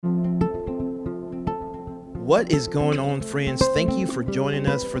What is going on, friends? Thank you for joining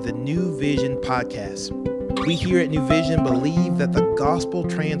us for the New Vision podcast. We here at New Vision believe that the gospel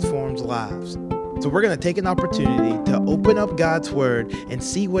transforms lives. So we're going to take an opportunity to open up God's word and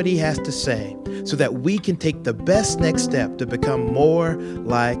see what he has to say so that we can take the best next step to become more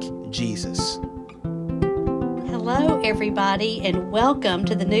like Jesus. Hello, everybody, and welcome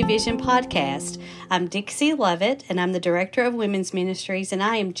to the New Vision podcast. I'm Dixie Lovett, and I'm the Director of Women's Ministries, and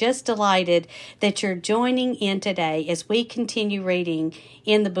I am just delighted that you're joining in today as we continue reading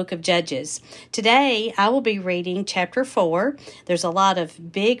in the book of Judges. Today, I will be reading chapter 4. There's a lot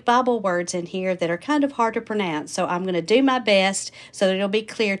of big Bible words in here that are kind of hard to pronounce, so I'm going to do my best so that it'll be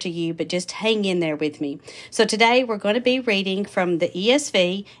clear to you, but just hang in there with me. So today, we're going to be reading from the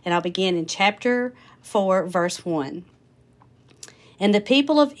ESV, and I'll begin in chapter 4, verse 1. And the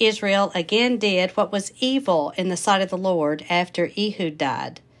people of Israel again did what was evil in the sight of the Lord after Ehud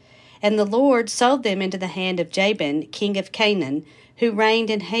died. And the Lord sold them into the hand of Jabin, king of Canaan, who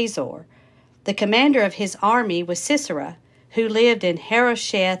reigned in Hazor. The commander of his army was Sisera, who lived in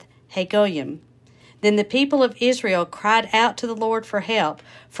Harosheth Hagoyim. Then the people of Israel cried out to the Lord for help,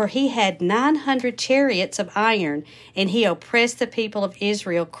 for he had 900 chariots of iron, and he oppressed the people of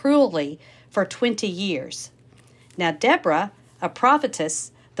Israel cruelly for 20 years. Now Deborah, a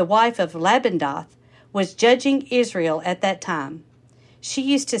prophetess, the wife of Labandoth, was judging Israel at that time. She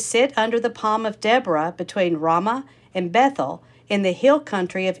used to sit under the palm of Deborah between Ramah and Bethel in the hill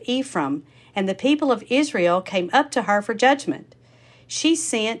country of Ephraim, and the people of Israel came up to her for judgment. She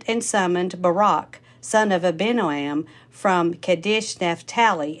sent and summoned Barak, son of Abinoam, from Kadesh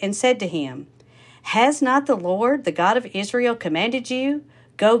Naphtali, and said to him, Has not the Lord, the God of Israel, commanded you?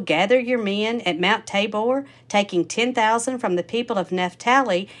 Go gather your men at Mount Tabor, taking 10,000 from the people of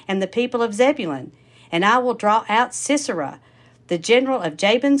Naphtali and the people of Zebulun, and I will draw out Sisera, the general of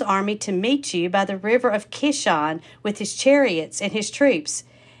Jabin's army, to meet you by the river of Kishon with his chariots and his troops,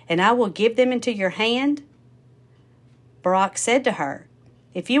 and I will give them into your hand. Barak said to her,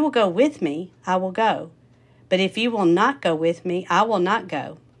 If you will go with me, I will go, but if you will not go with me, I will not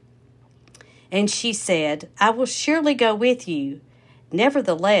go. And she said, I will surely go with you.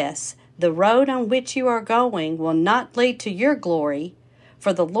 Nevertheless, the road on which you are going will not lead to your glory,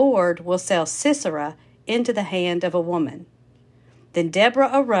 for the Lord will sell Sisera into the hand of a woman. Then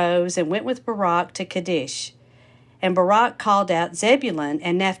Deborah arose and went with Barak to Kadesh. And Barak called out Zebulun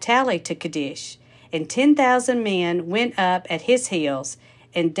and Naphtali to Kadesh, and 10,000 men went up at his heels,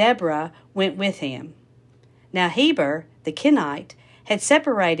 and Deborah went with him. Now Heber, the Kenite, had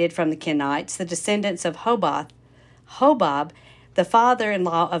separated from the Kenites, the descendants of Hobab, the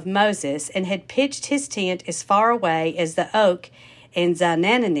father-in-law of Moses, and had pitched his tent as far away as the oak in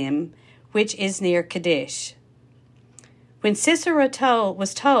Zaanannim, which is near Kadesh. When Sisera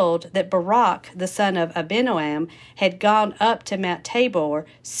was told that Barak, the son of Abinoam, had gone up to Mount Tabor,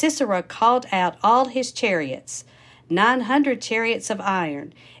 Sisera called out all his chariots, 900 chariots of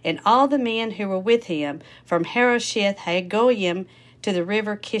iron, and all the men who were with him, from Harosheth Hagoyim to the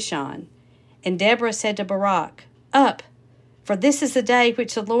river Kishon. And Deborah said to Barak, Up! For this is the day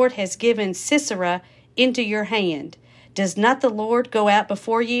which the Lord has given Sisera into your hand. Does not the Lord go out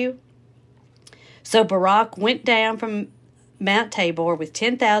before you? So Barak went down from Mount Tabor with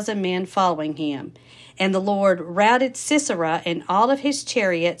 10,000 men following him. And the Lord routed Sisera and all of his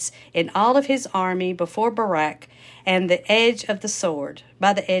chariots and all of his army before Barak and by the edge of the sword.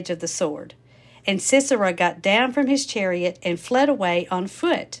 And Sisera got down from his chariot and fled away on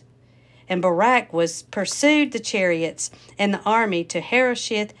foot. And Barak pursued the chariots and the army to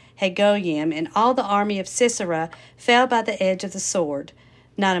Harosheth Hagoyim, and all the army of Sisera fell by the edge of the sword.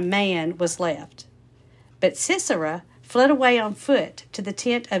 Not a man was left. But Sisera fled away on foot to the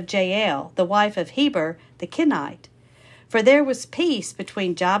tent of Jael, the wife of Heber the Kenite. For there was peace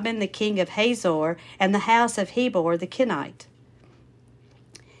between Jabin the king of Hazor and the house of Heber the Kenite.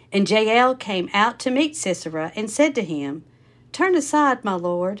 And Jael came out to meet Sisera and said to him, Turn aside, my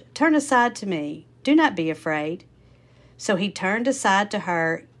lord, turn aside to me. Do not be afraid. So he turned aside to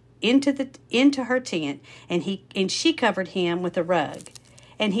her into her tent, and she covered him with a rug.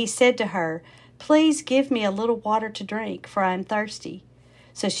 And he said to her, Please give me a little water to drink, for I am thirsty.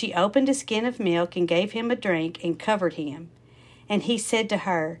 So she opened a skin of milk and gave him a drink and covered him. And he said to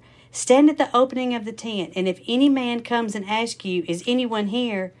her, Stand at the opening of the tent, and if any man comes and asks you, Is anyone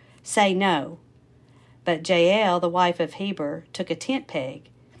here? Say no. But Jael, the wife of Heber, took a tent peg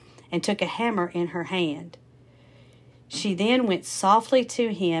and took a hammer in her hand. She then went softly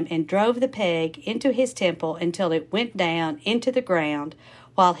to him and drove the peg into his temple until it went down into the ground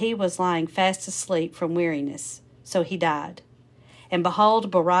while he was lying fast asleep from weariness. So he died. And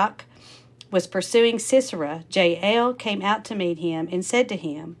behold, Barak was pursuing Sisera, Jael came out to meet him and said to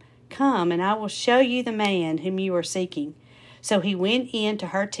him, "Come, and I will show you the man whom you are seeking." So he went in to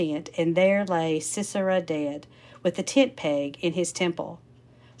her tent, and there lay Sisera dead, with the tent peg in his temple.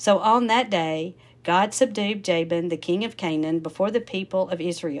 So on that day God subdued Jabin, the king of Canaan, before the people of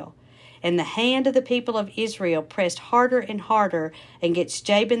Israel. And the hand of the people of Israel pressed harder and harder against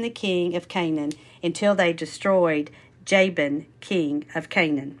Jabin, the king of Canaan, until they destroyed Jabin, king of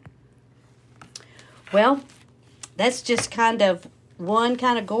Canaan. Well, that's just one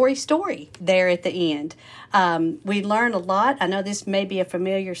kind of gory story there at the end. We learn a lot. I know this may be a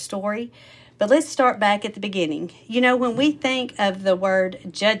familiar story, but let's start back at the beginning. When we think of the word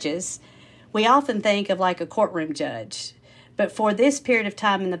judges, we often think of like a courtroom judge. But for this period of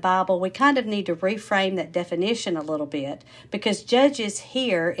time in the Bible, we kind of need to reframe that definition a little bit, because judges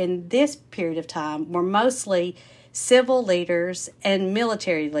here in this period of time were mostly civil leaders and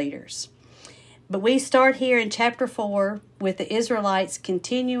military leaders. But we start here in chapter 4 with the Israelites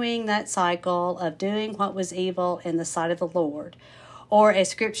continuing that cycle of doing what was evil in the sight of the Lord. Or as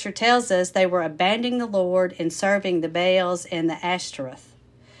Scripture tells us, they were abandoning the Lord and serving the Baals and the Ashtoreth.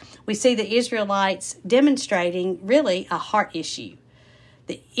 We see the Israelites demonstrating really a heart issue.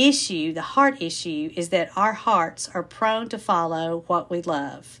 The heart issue, is that our hearts are prone to follow what we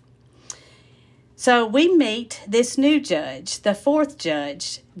love. So we meet this new judge, the fourth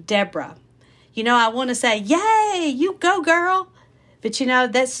judge, Deborah. I want to say, yay, you go, girl. But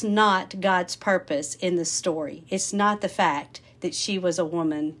that's not God's purpose in the story. It's not the fact that she was a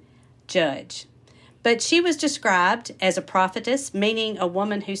woman judge. But she was described as a prophetess, meaning a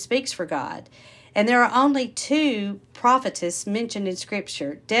woman who speaks for God. And there are only two prophetess mentioned in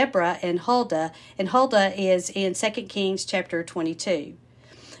Scripture, Deborah and Huldah. And Huldah is in 2 Kings chapter 22.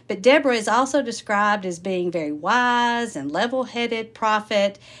 But Deborah is also described as being very wise and level-headed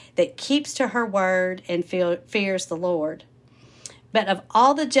prophet that keeps to her word and fears the Lord. But of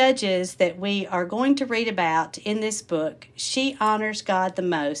all the judges that we are going to read about in this book, she honors God the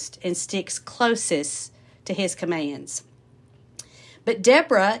most and sticks closest to his commands. But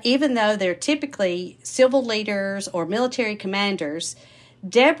Deborah, even though they're typically civil leaders or military commanders,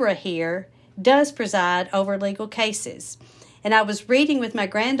 Deborah here does preside over legal cases. And I was reading with my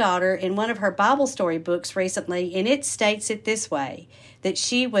granddaughter in one of her Bible story books recently, and it states it this way, that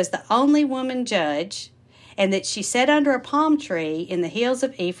she was the only woman judge, and that she sat under a palm tree in the hills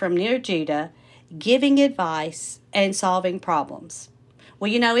of Ephraim near Judah, giving advice and solving problems.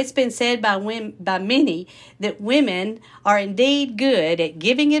 Well, it's been said by many that women are indeed good at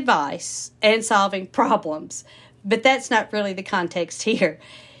giving advice and solving problems, but that's not really the context here.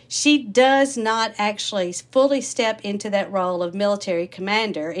 She does not actually fully step into that role of military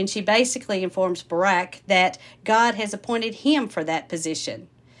commander, and she basically informs Barak that God has appointed him for that position.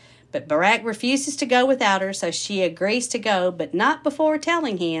 But Barak refuses to go without her, so she agrees to go, but not before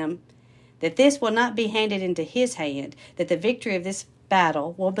telling him that this will not be handed into his hand, that the victory of this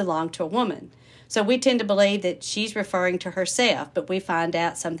battle will belong to a woman. So we tend to believe that she's referring to herself, but we find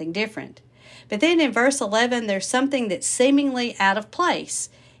out something different. But then in verse 11, there's something that's seemingly out of place.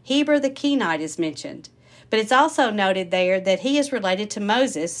 Heber the Kenite is mentioned. But it's also noted there that he is related to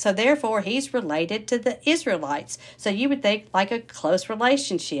Moses, so therefore he's related to the Israelites. So you would think like a close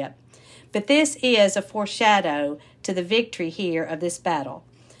relationship. But this is a foreshadow to the victory here of this battle.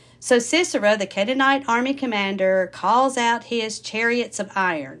 So Sisera, the Canaanite army commander, calls out his chariots of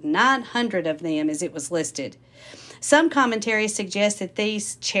iron, 900 of them as it was listed. Some commentaries suggest that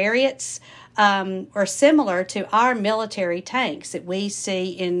these chariots are similar to our military tanks that we see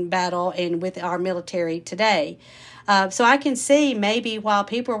in battle and with our military today. So I can see maybe while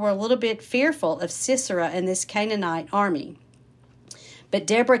people were a little bit fearful of Sisera and this Canaanite army. But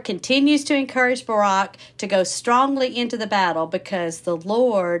Deborah continues to encourage Barak to go strongly into the battle because the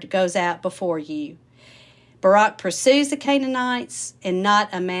Lord goes out before you. Barak pursues the Canaanites, and not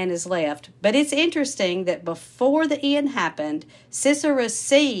a man is left. But it's interesting that before the end happened, Sisera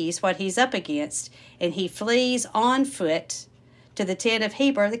sees what he's up against, and he flees on foot to the tent of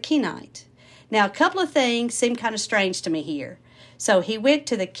Heber the Kenite. Now, a couple of things seem kind of strange to me here. So he went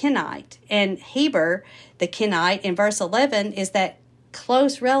to the Kenite, and Heber the Kenite in verse 11 is that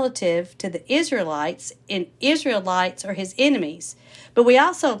close relative to the Israelites, and Israelites are his enemies. But we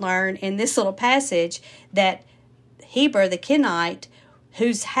also learn in this little passage that Heber the Kenite,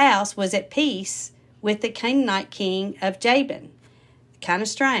 whose house was at peace with the Canaanite king of Jabin. Kind of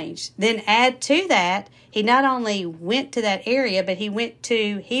strange. Then add to that, he not only went to that area, but he went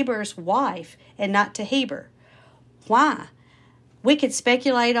to Heber's wife and not to Heber. Why? We could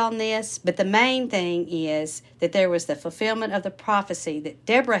speculate on this, but the main thing is that there was the fulfillment of the prophecy that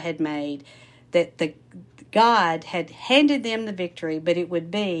Deborah had made, that God had handed them the victory, but it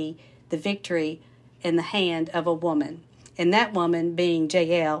would be the victory in the hand of a woman, and that woman being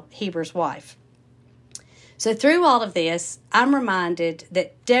Jael, Heber's wife. So through all of this, I'm reminded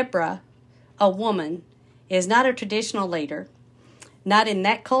that Deborah, a woman, is not a traditional leader, not in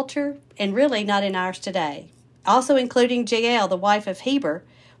that culture, and really not in ours today. Also including Jael, the wife of Heber,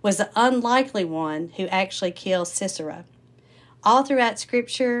 was the unlikely one who actually killed Sisera. All throughout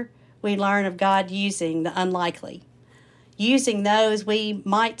Scripture, we learn of God using the unlikely, using those we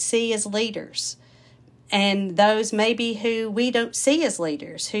might see as leaders, and those maybe who we don't see as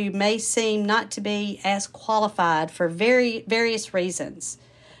leaders, who may seem not to be as qualified for various reasons.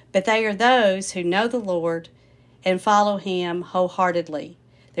 But they are those who know the Lord and follow Him wholeheartedly.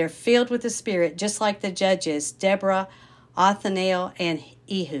 They're filled with the Spirit, just like the judges, Deborah, Othniel, and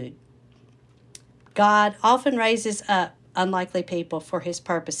Ehud. God often raises up unlikely people for His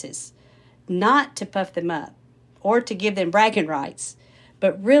purposes, not to puff them up or to give them bragging rights,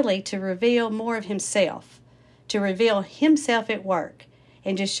 but really to reveal more of Himself, to reveal Himself at work,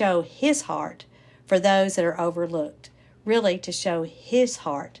 and to show His heart for those that are overlooked, really to show His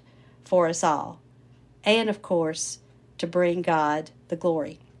heart for us all, and of course, to bring God the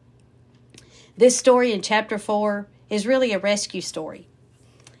glory. This story in chapter 4 is really a rescue story,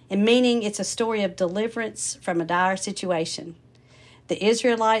 and meaning it's a story of deliverance from a dire situation. The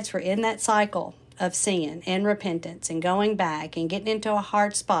Israelites were in that cycle of sin and repentance and going back and getting into a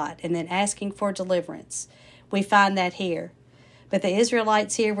hard spot and then asking for deliverance. We find that here. But the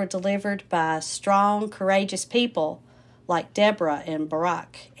Israelites here were delivered by strong, courageous people like Deborah and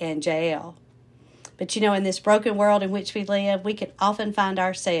Barak and Jael. But in this broken world in which we live, we can often find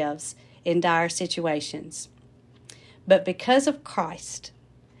ourselves in dire situations. But because of Christ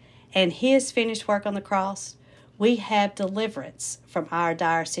and His finished work on the cross, we have deliverance from our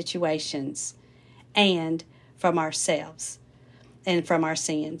dire situations and from ourselves and from our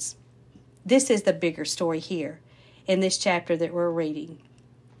sins. This is the bigger story here in this chapter that we're reading,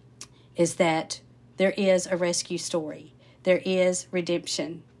 is that there is a rescue story. There is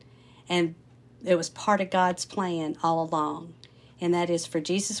redemption. And it was part of God's plan all along. And that is for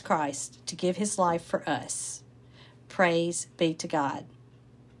Jesus Christ to give His life for us. Praise be to God.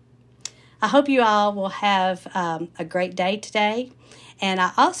 I hope you all will have a great day today. And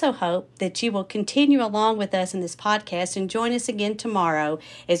I also hope that you will continue along with us in this podcast and join us again tomorrow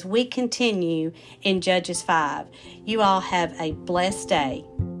as we continue in Judges 5. You all have a blessed day.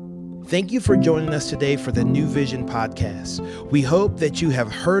 Thank you for joining us today for the New Vision podcast. We hope that you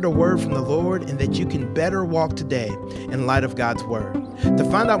have heard a word from the Lord and that you can better walk today in light of God's word. To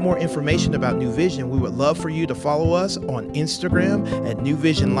find out more information about New Vision, we would love for you to follow us on Instagram at New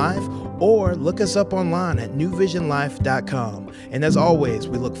Vision Life or look us up online at newvisionlife.com. And as always,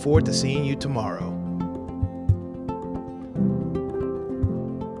 we look forward to seeing you tomorrow.